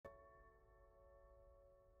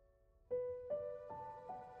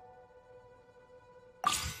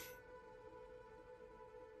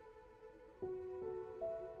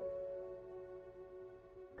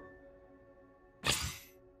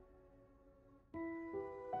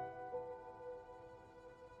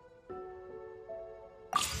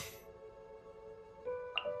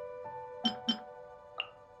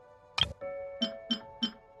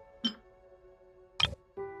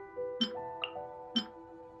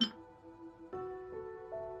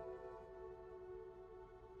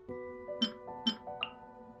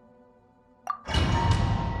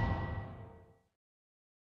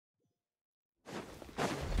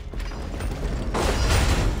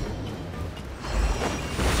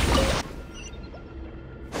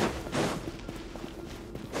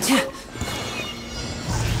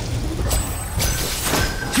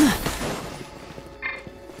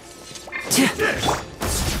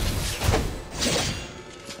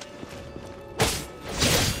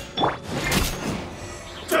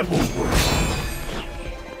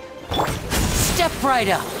Step right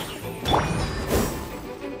up.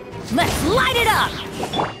 Let's light it up.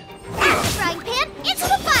 Frying pan into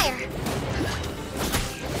the fire.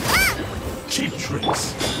 Cheap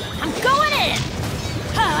tricks. I'm going in.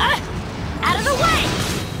 Out of the way.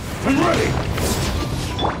 I'm ready.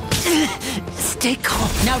 Stay calm.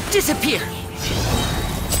 Now disappear.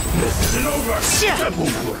 This isn't over. That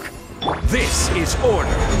won't work. This is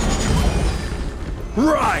order.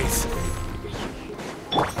 Rise.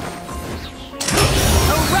 A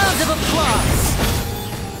round of applause.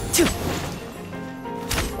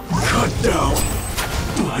 Cut down.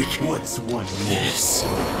 Like what's one miss?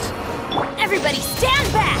 Everybody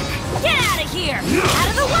stand back. Get out of here. Out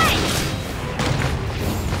of the way.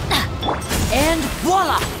 And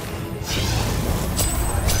voila.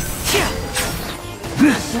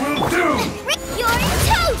 This will do. You're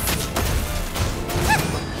toast.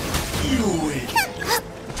 You win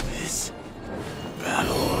this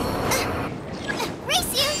battle.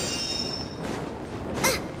 Race you.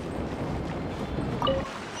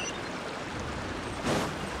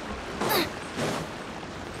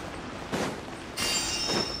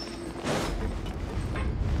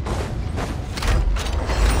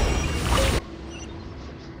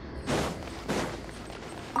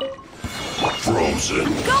 Frozen.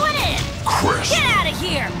 Going in. Crisp. Get out of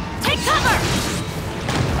here. Take cover.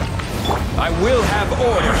 I will have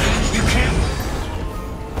order. You can't.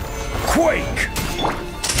 Quake.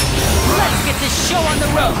 Let's get this show on the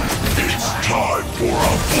road. It's time for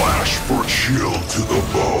a flash for chill to the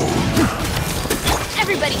bone.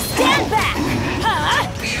 Everybody stand back.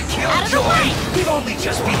 Out of the way. We've only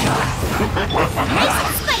just begun.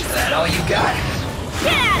 Nice Is that all you got?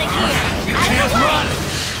 Get out of here. You Out can't of the way. run.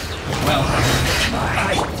 Well,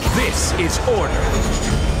 This is order.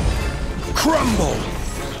 Crumble.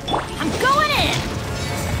 I'm going in.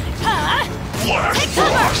 Flash Take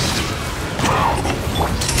cover.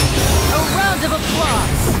 A round of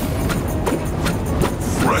applause.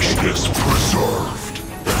 Freshness preserved.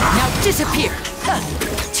 Now disappear.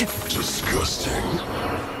 Disgusting.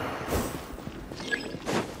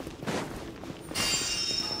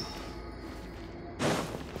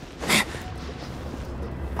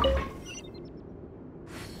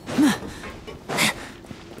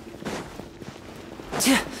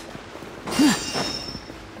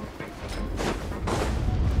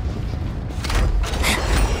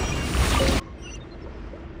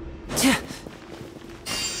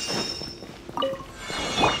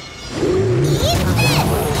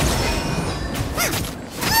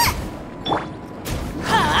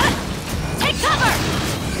 Take cover.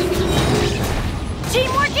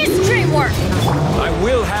 Teamwork is dreamwork. I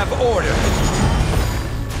will have order.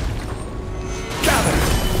 Gather.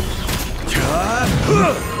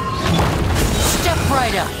 Step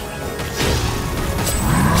right up.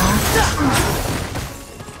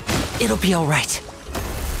 It'll be all right.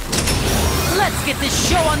 Let's get this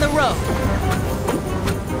show on the road.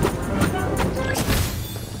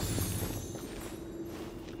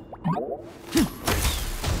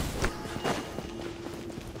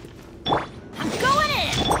 I'm going in.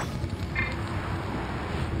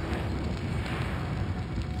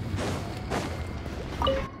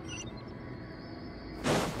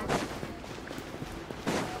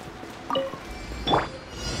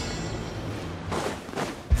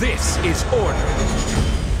 This is order.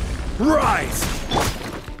 Rise.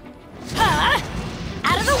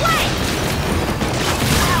 Out of the way.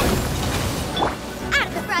 Out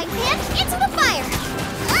of the frying pan into the fire.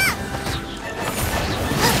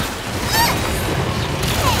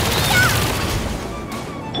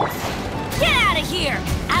 Get out of here.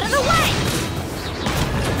 Out of the way.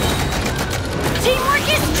 Teamwork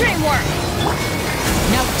is dreamwork.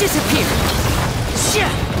 Now disappear.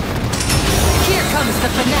 Here comes the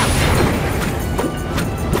finale.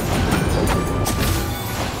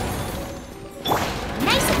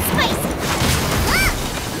 Nice and spicy.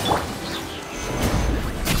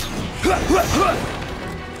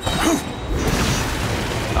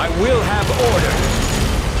 I will have order.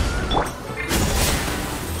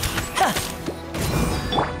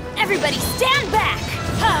 Everybody stand back.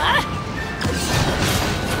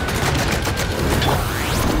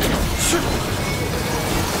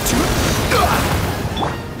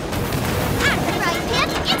 Out of the frying pan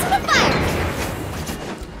into the fire.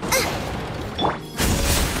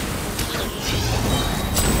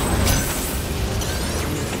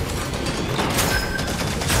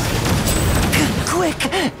 Quick,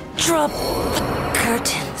 drop the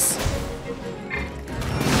curtains.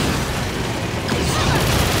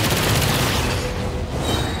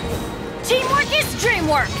 Teamwork is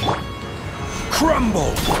dreamwork.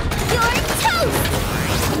 Crumble! You're toast!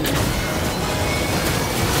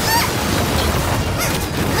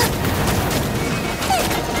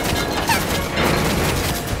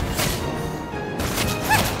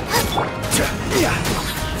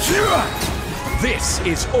 This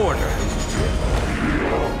is order.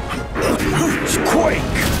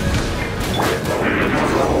 Quake!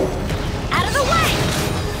 Out of the way!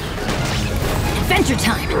 Adventure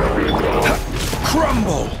time!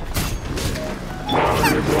 Crumble!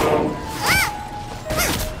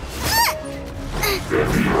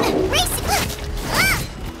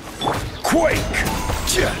 Quake!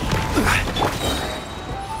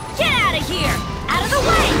 Get out of here! Out of the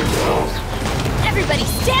way! Everybody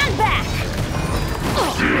stand back!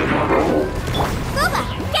 Booba,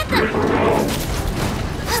 get them!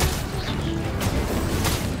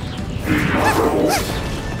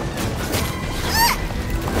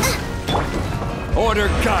 Order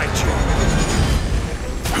guide you.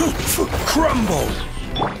 Crumble!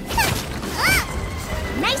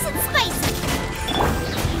 Nice and spicy!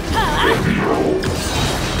 Huh?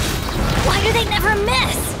 Why do they never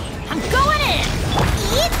miss? I'm going in!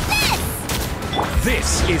 Eat this! This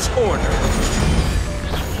is order.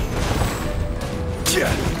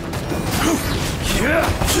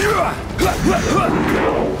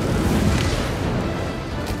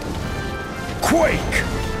 Quake!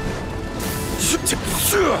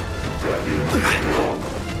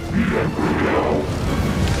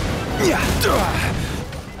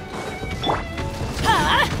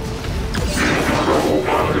 Huh?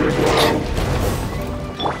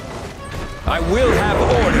 I will have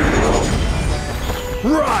order.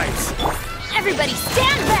 Rise! Everybody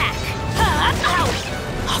stand back! Huh? Ow!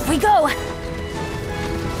 Off we go!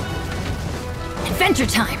 Adventure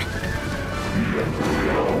time!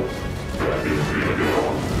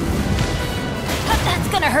 That's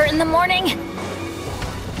gonna hurt in the morning!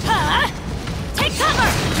 Huh? Take cover!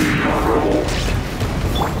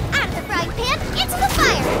 Out of the frying pan, into the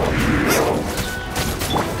fire!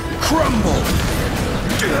 Crumble!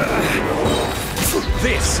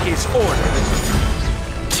 This is order.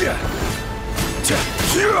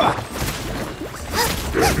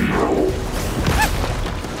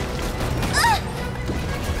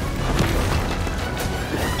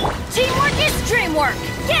 Teamwork is dreamwork!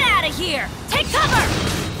 Get out of here! Take cover!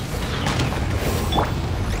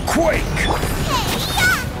 Quake!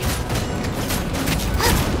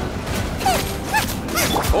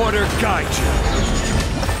 Order guide you.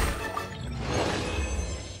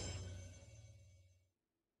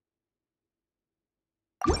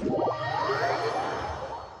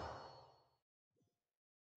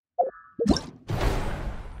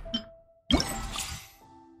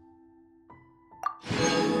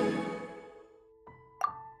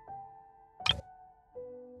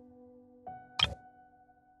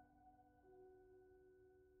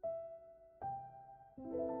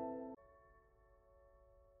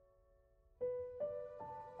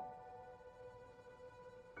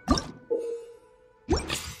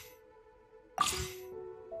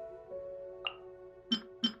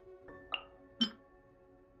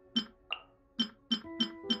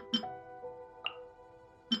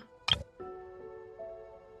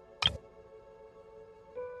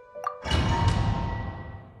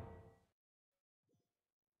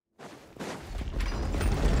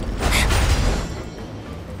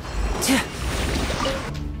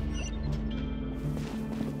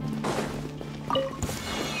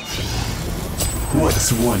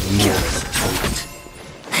 What's one more point?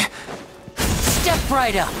 Step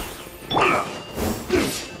right up!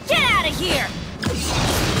 Get out of here!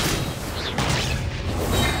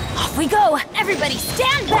 Off we go! Everybody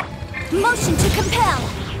stand back! Motion to compel!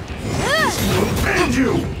 And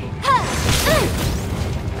you!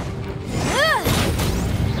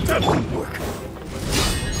 That won't work.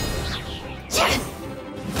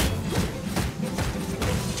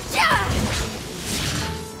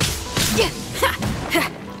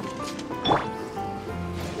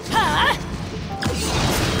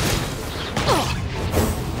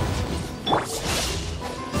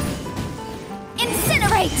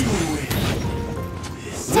 Incinerate!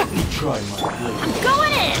 Let me try my blade. I'm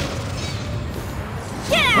going in!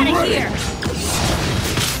 Get out of here!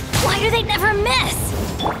 Why do they never miss?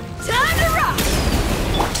 Time to rock!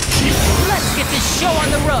 Let's get this show on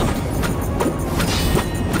the road!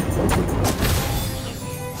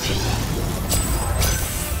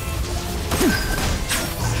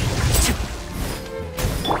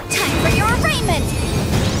 Time for your arraignment!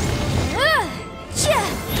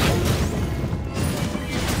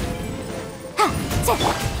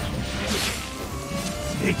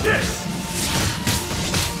 Take this!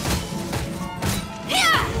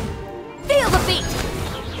 feet.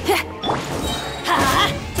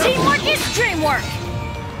 Teamwork is dreamwork.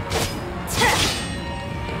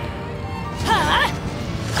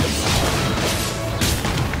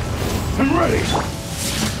 I'm ready.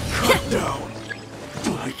 Cut down.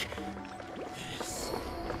 Like this.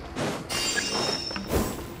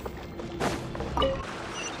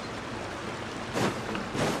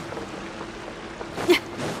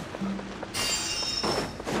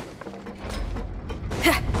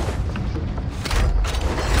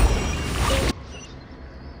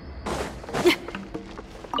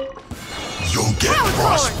 You'll get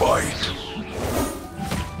frostbite.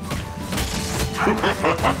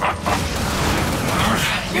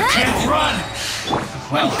 You can't run!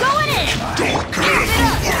 Well, Going in! Don't get in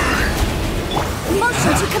the way.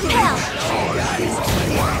 Motion to compel.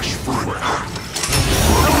 Flash fruit.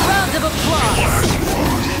 A round of applause!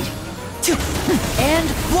 And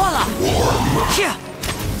voila! Warm.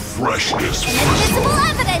 Freshness. Invisible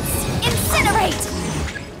evidence. Incinerate.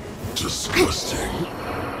 Disgusting.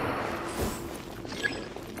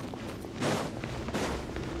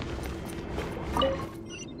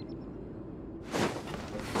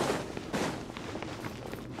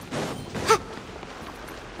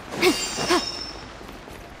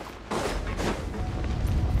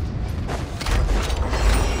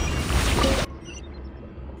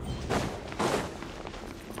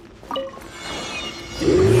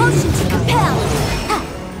 Motion to compel.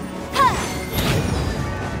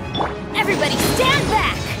 Everybody stand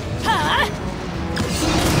back!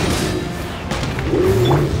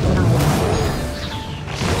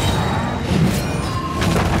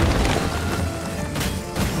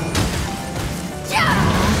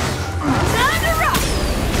 Time to rock!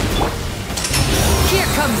 Here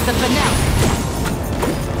comes the finale!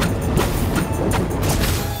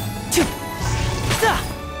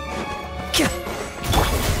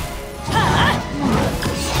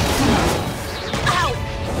 Ow!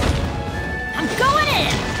 I'm going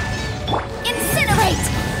in! Incinerate.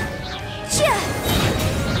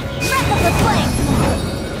 Breath of the flame.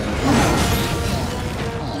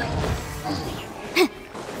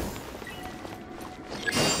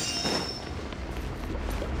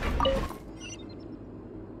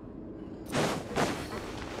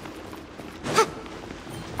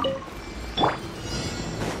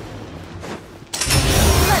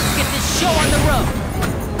 Let's get this show on the road!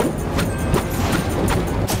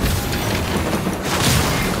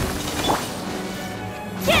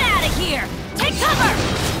 Get out of here! Take cover!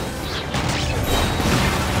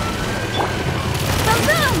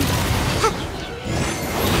 Boom!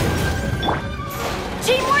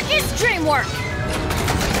 Teamwork is dreamwork!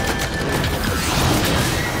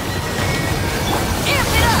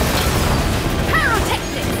 Amp it up!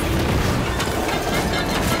 Pyrotechnics!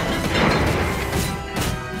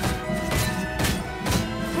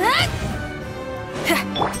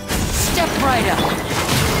 Step right up!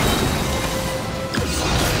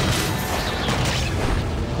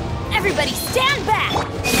 Everybody stand back!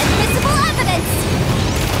 Invisible evidence.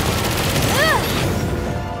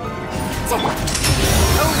 A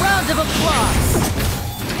round of applause!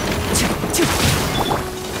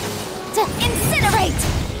 Incinerate.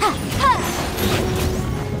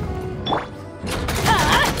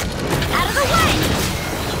 Out of the way.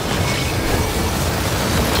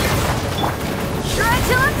 Shred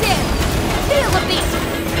till I'm dead! Feel the beat!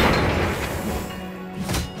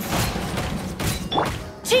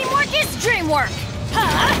 Teamwork is dreamwork!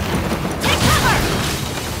 Take cover!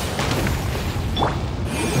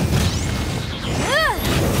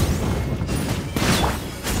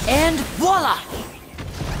 And voila!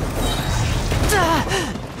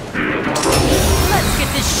 Let's get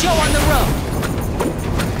this show on the road!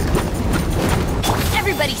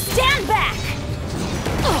 Everybody stand back!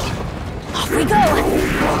 Off we go!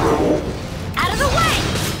 Out of the way!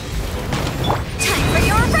 Time for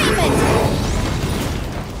your arraignment.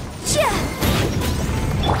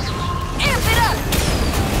 Amp it up!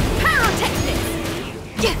 Pyrotechnics!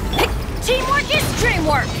 Teamwork is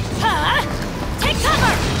dreamwork! Take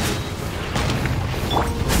cover!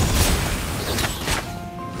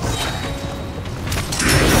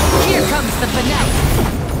 Here comes the finale!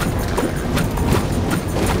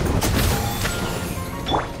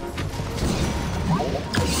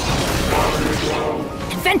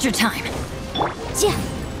 Adventure time!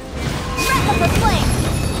 Breath of the flame.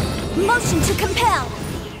 Motion to compel.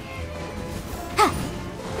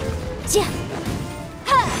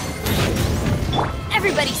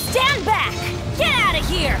 Everybody stand back! Get out of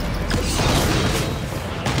here!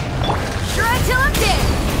 Shred till I'm dead!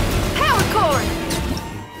 Power cord!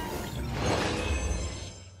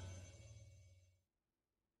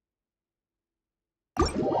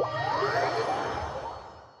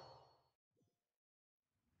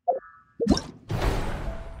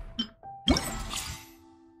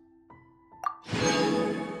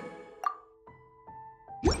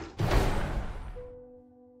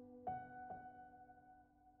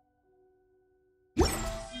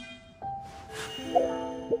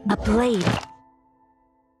 A blade